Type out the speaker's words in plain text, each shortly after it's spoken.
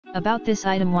About this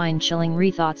item: wine chilling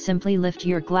rethought. Simply lift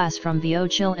your glass from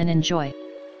VoChill and enjoy.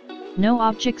 No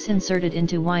objects inserted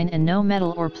into wine and no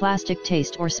metal or plastic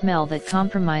taste or smell that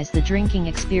compromise the drinking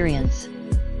experience.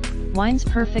 Wine's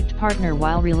perfect partner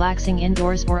while relaxing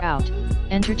indoors or out,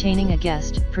 entertaining a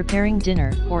guest, preparing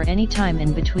dinner, or any time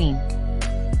in between.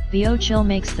 VoChill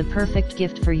makes the perfect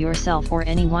gift for yourself or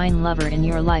any wine lover in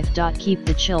your life. Keep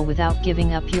the chill without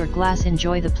giving up your glass.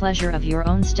 Enjoy the pleasure of your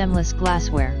own stemless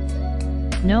glassware.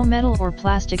 No metal or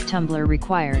plastic tumbler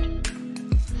required.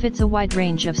 Fits a wide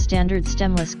range of standard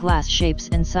stemless glass shapes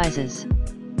and sizes.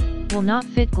 Will not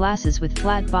fit glasses with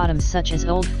flat bottoms such as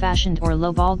old-fashioned or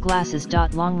low-ball glasses.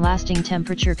 Long-lasting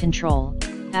temperature control.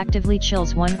 Actively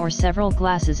chills one or several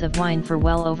glasses of wine for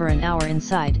well over an hour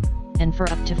inside, and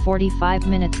for up to 45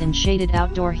 minutes in shaded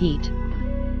outdoor heat.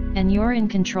 And you're in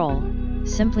control.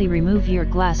 Simply remove your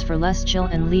glass for less chill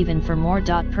and leave in for more.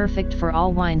 Perfect for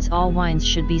all wines. All wines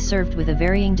should be served with a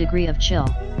varying degree of chill.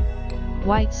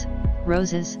 Whites,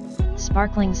 roses,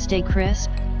 sparklings stay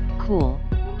crisp, cool,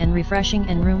 and refreshing,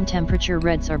 and room temperature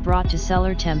reds are brought to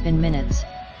cellar temp in minutes,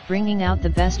 bringing out the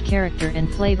best character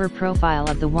and flavor profile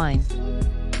of the wine.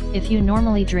 If you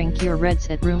normally drink your reds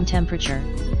at room temperature,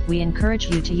 we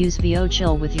encourage you to use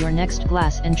VoChill with your next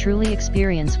glass and truly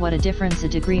experience what a difference a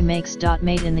degree makes.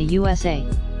 Made in the USA,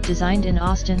 designed in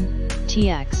Austin,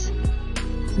 TX.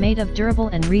 Made of durable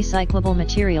and recyclable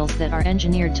materials that are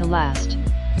engineered to last.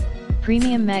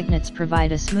 Premium magnets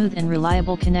provide a smooth and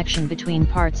reliable connection between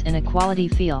parts and a quality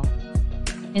feel.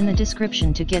 In the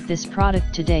description to get this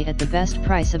product today at the best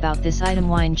price. About this item: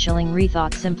 wine chilling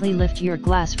rethought. Simply lift your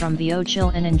glass from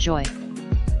VoChill and enjoy.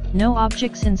 No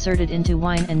objects inserted into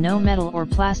wine and no metal or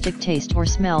plastic taste or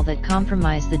smell that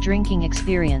compromise the drinking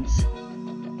experience.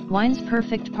 Wine's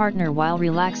perfect partner while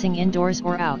relaxing indoors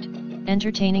or out,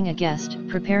 entertaining a guest,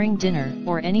 preparing dinner,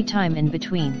 or any time in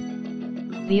between.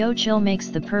 VoChill makes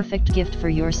the perfect gift for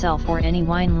yourself or any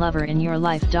wine lover in your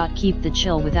life. Keep the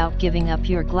chill without giving up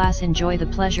your glass. Enjoy the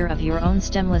pleasure of your own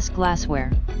stemless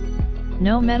glassware.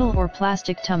 No metal or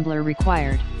plastic tumbler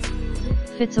required.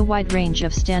 Fits a wide range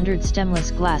of standard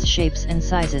stemless glass shapes and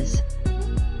sizes.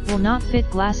 Will not fit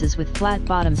glasses with flat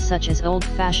bottoms such as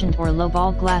old-fashioned or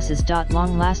low-ball glasses.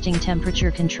 Long-lasting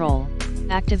temperature control.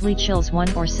 Actively chills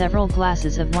one or several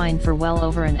glasses of wine for well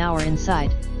over an hour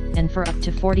inside, and for up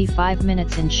to 45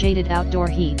 minutes in shaded outdoor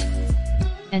heat.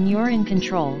 And you're in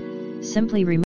control. Simply remove